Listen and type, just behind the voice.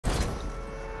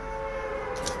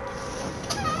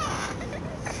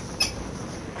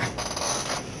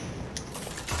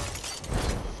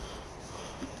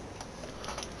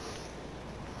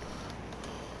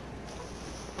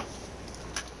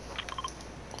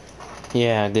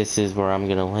Yeah, this is where I'm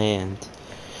gonna land.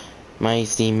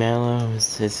 Mighty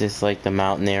Mellows. This is like the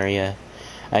mountain area.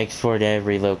 I explored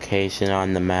every location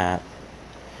on the map.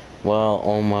 Well,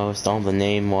 almost all the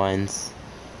named ones.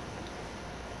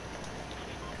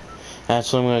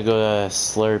 Actually, I'm gonna go to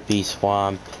Slurpy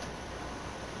Swamp.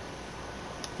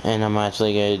 And I'm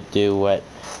actually gonna do what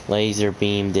Laser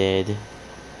Beam did.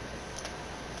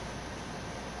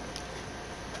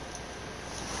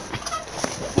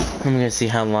 I'm gonna see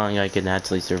how long I can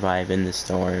actually survive in the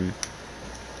storm.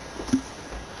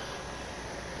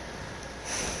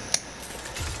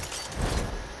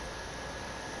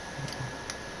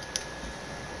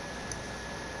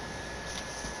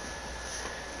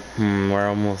 We're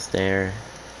almost there.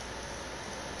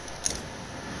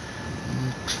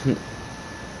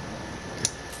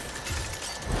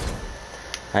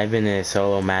 I've been in a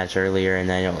solo match earlier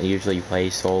and I don't usually play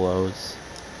solos.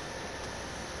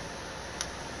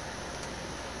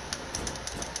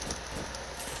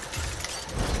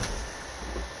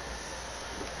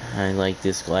 I like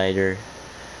this glider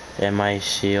and my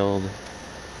shield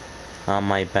on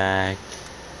my back.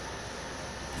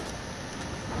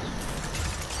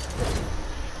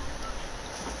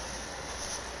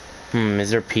 Is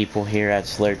there people here at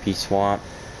Slurpy Swamp?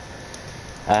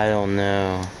 I don't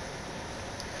know.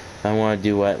 I want to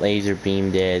do what Laser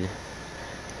Beam did.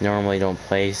 Normally don't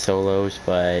play solos,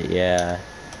 but yeah.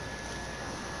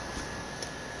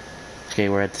 Okay,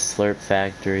 we're at the Slurp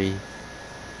Factory.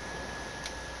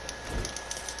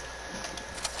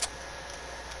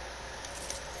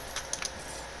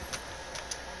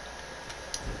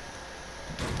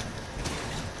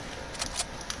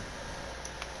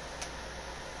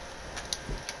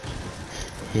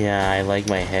 Yeah, I like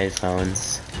my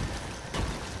headphones.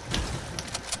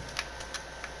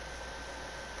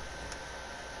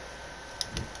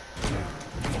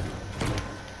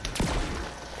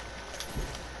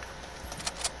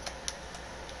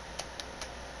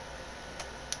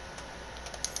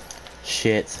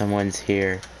 Shit, someone's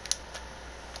here.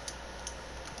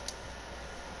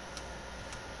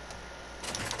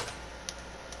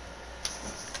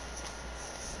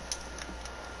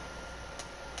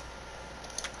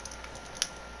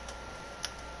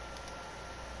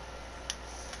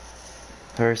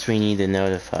 First we need to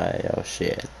notify. Oh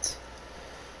shit.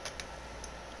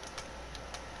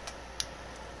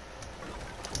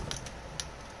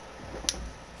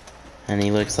 And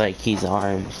he looks like he's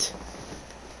armed.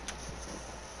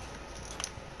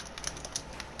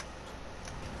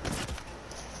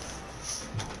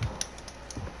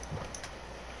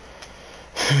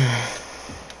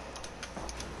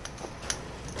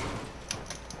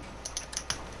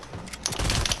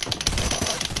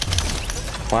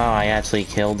 Wow, I actually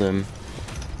killed him.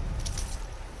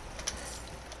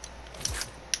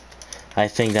 I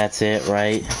think that's it,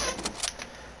 right?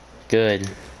 Good.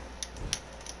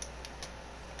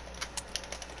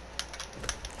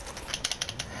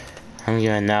 I'm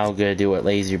gonna do what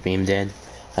Laser Beam did.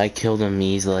 I killed him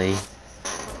easily.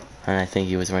 And I think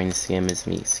he was wearing the skin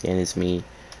as me.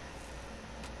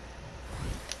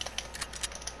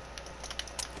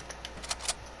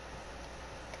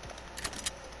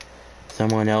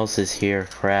 Someone else is here,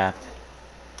 crap.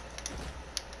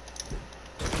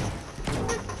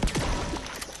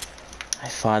 I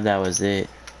thought that was it.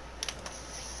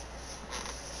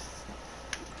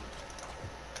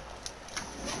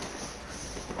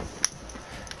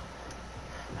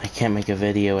 I can't make a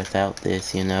video without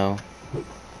this, you know?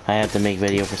 I have to make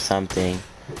video for something.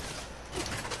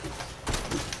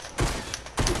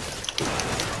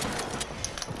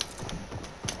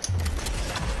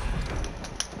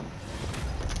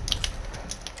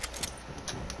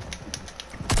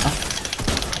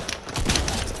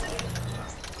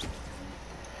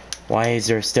 Why is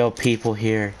there still people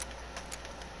here?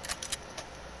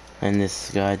 In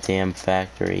this goddamn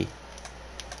factory.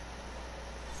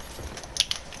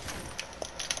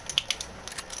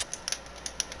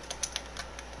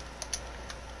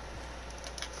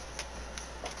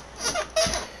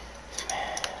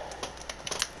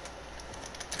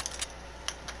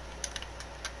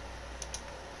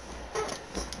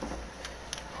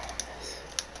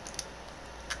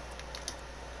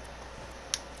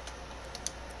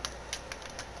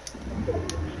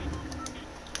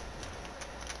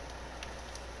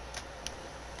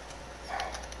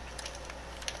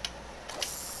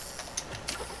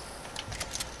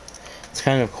 It's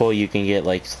kind of cool you can get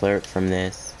like slurp from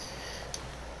this.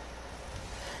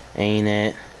 Ain't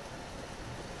it?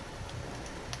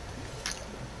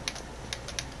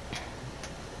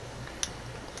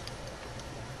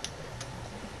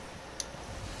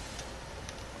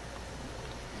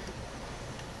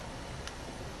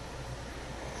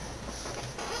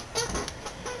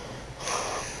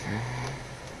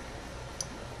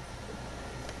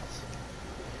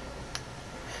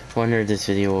 Wonder if this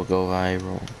video will go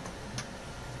viral.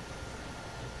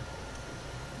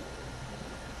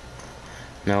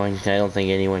 No, I don't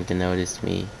think anyone can notice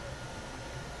me.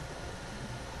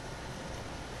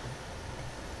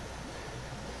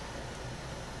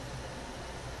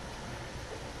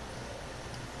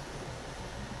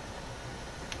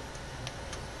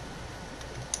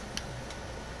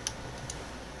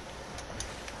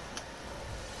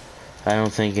 I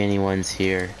don't think anyone's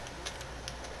here.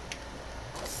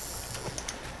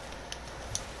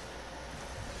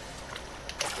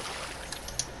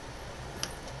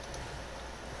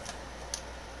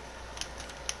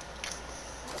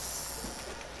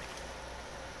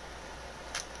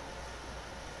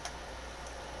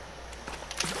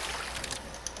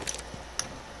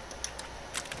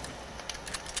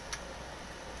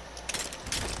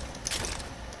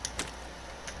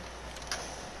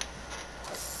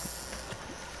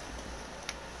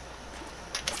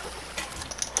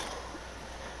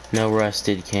 No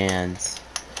rusted cans.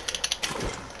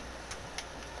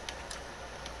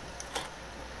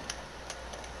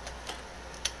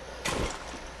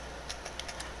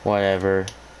 Whatever.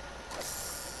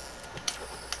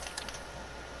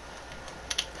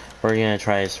 We're gonna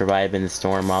try to survive in the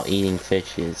storm while eating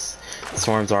fishes. The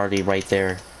storm's already right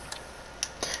there.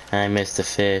 And I missed a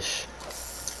fish.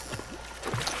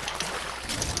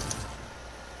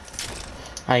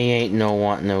 I ain't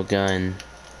want no gun.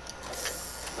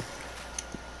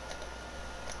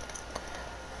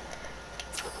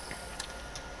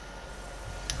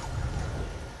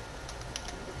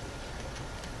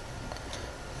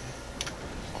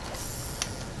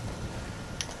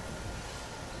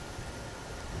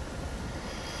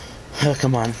 Oh,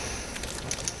 come on.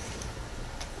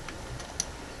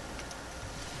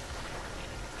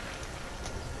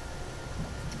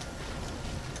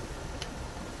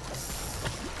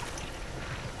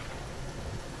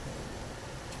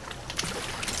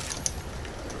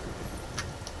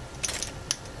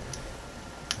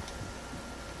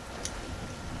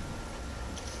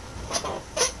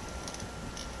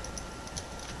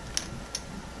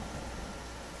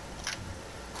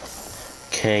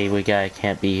 Okay,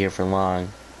 can't be here for long.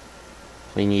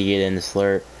 We need to get in the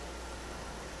slurp.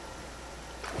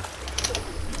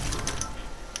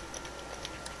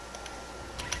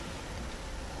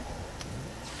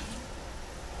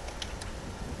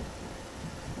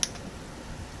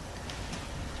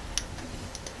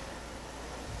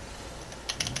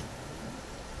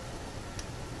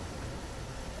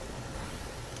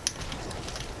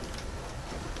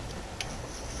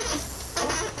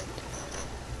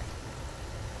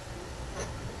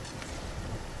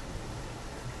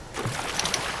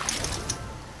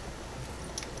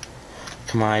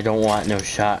 Come on, I don't want no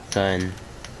shotgun.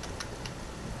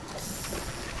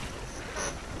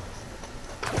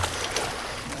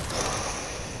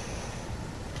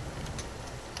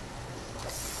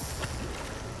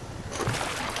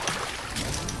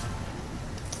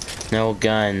 No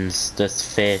guns, just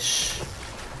fish.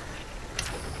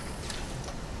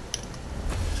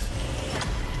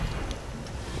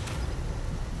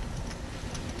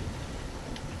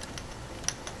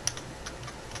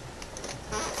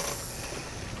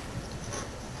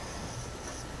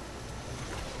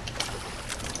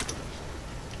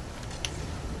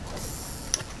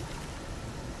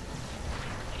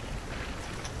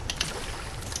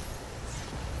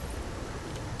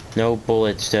 No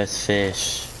bullets, just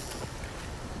fish.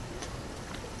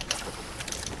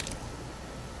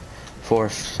 4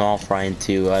 small fry and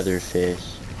 2 other fish.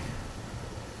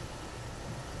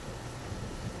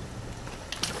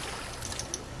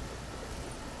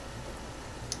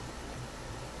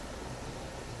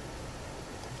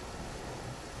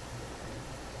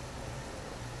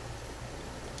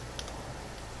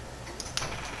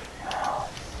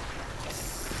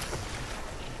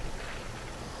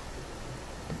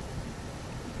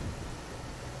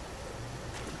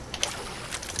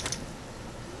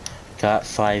 Got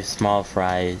 5 small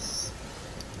fries.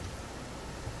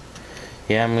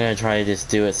 Yeah, I'm gonna try to just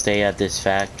stay at this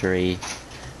factory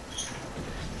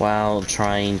while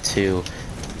trying to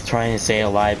stay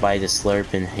alive by the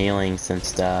slurp and healings and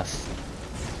stuff.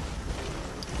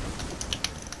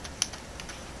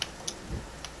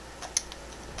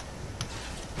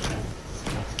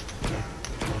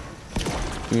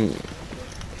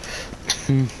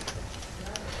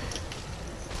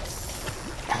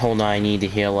 Hold on, I need to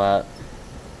heal up.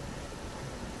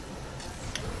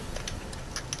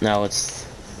 Now let's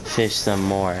fish some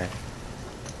more.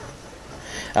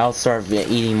 I'll start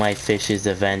eating my fishes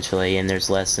eventually, and there's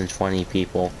less than 20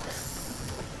 people.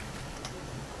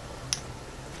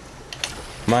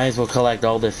 Might as well collect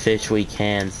all the fish we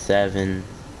can. 7.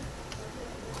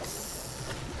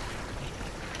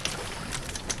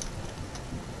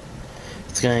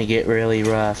 It's gonna get really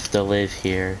rough to live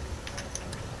here.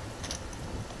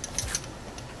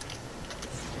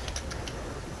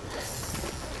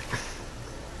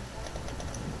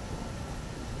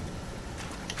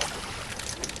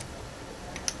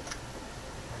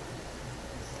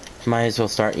 Might as well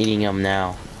start eating them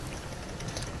now.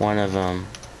 One of them.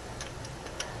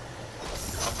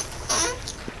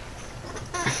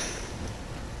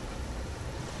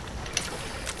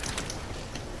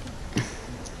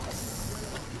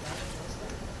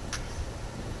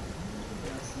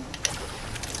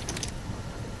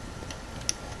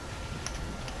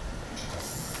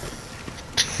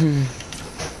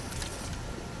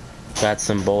 Got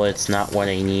some bullets, not what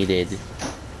I needed.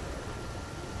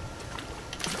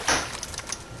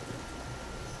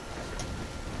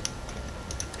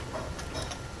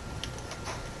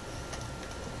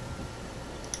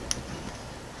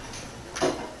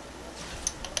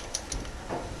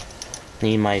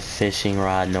 Need my fishing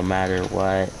rod no matter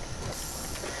what.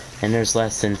 And there's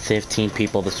less than 15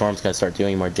 people. The storm's gonna start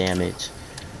doing more damage.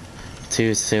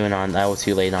 Too soon on, I was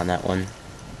too late on that one.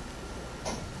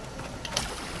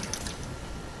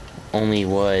 Only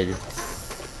wood.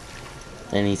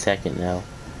 Any second now.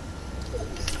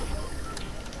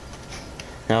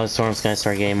 Now the storm's gonna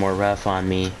start getting more rough on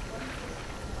me.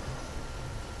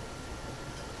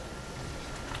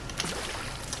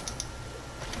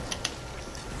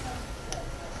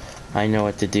 I know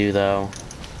what to do though.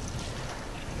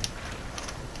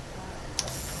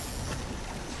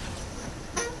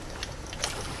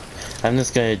 I'm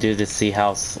just gonna do this, see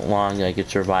how long I could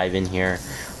survive in here.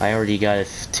 I already got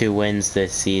 2 wins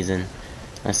this season.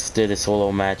 I did a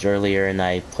solo match earlier and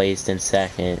I placed in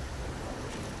second.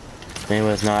 It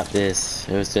was not this.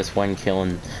 It was just 1 kill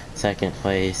in second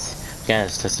place. Gotta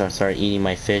just start eating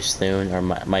my fish soon, or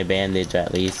my bandage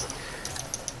at least.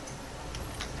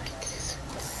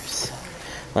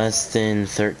 Less than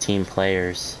 13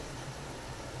 players.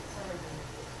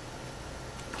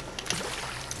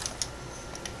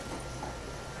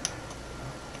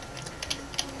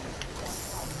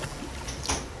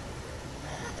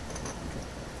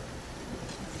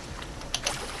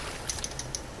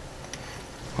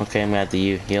 Okay, I'm gonna have to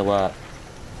heal up.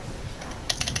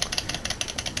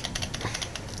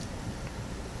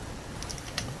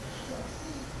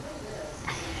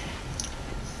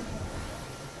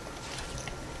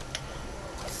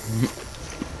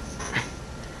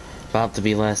 About to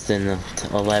be less than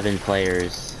 11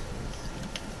 players.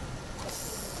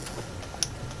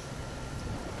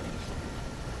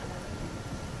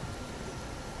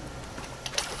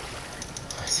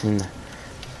 I seen the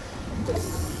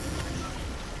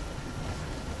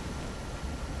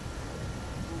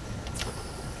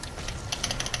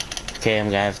Okay,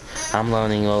 I'm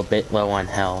loading a little bit low on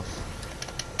health.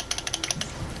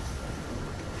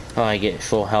 Oh, I get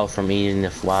full health from eating the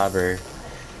flobber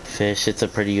fish. It's a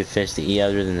pretty good fish to eat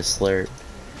other than the slurp.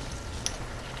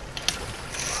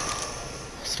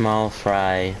 Small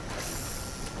fry.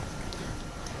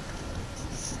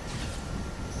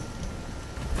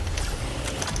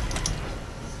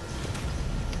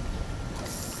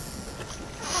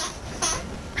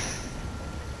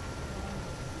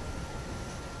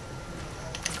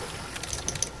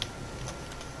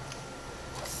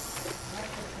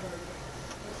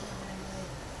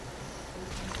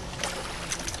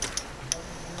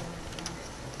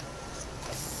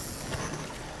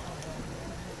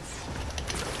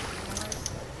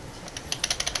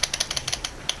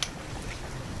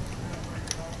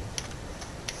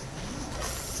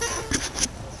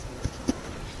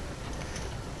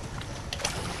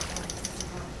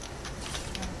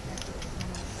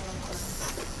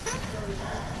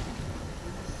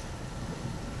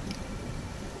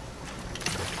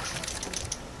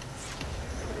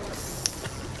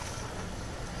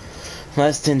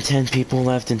 Less than 10 people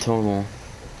left in total.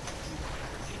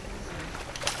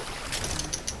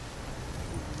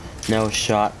 No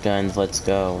shotguns, let's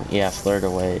go. Yeah, flirt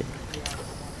away.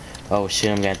 Oh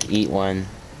shit, I'm gonna have to eat one.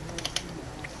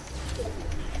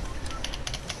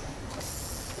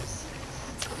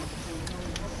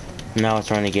 Now it's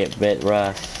trying to get a bit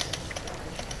rough.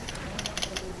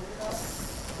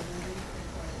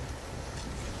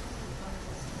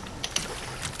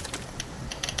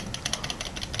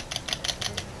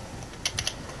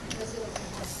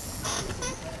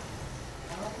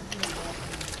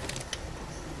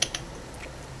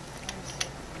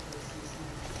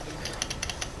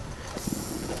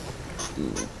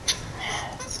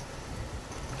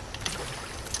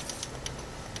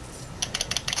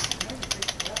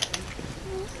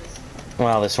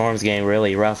 Wow, the storm's getting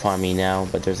really rough on me now,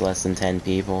 but there's less than 10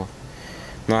 people.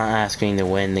 I'm not asking to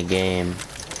win the game.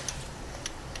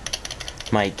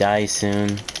 Might die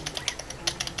soon.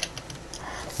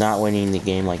 Not winning the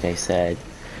game like I said.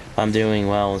 I'm doing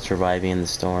well in surviving in the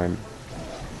storm.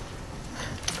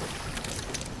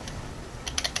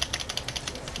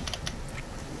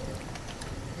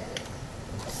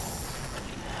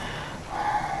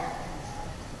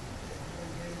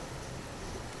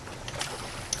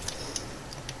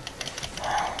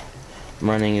 I'm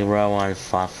running a row on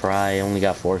fry. I only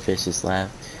got 4 fishes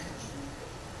left.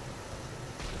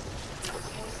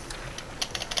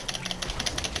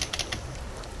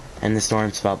 And the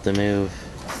storm's about to move.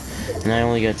 And I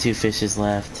only got 2 fishes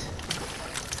left.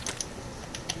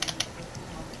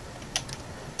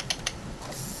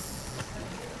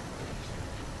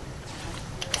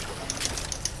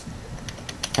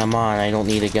 Come on, I don't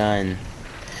need a gun.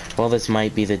 Well, this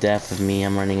might be the death of me.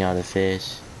 I'm running out of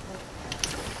fish.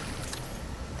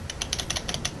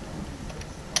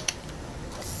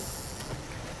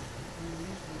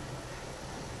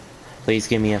 Please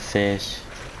give me a fish.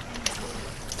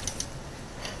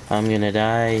 I'm gonna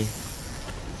die.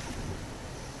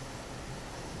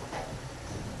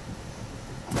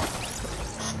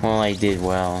 Well, I did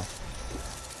well.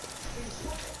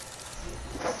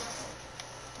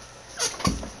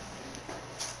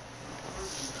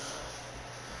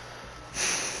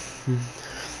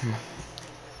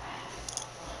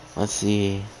 Let's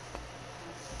see.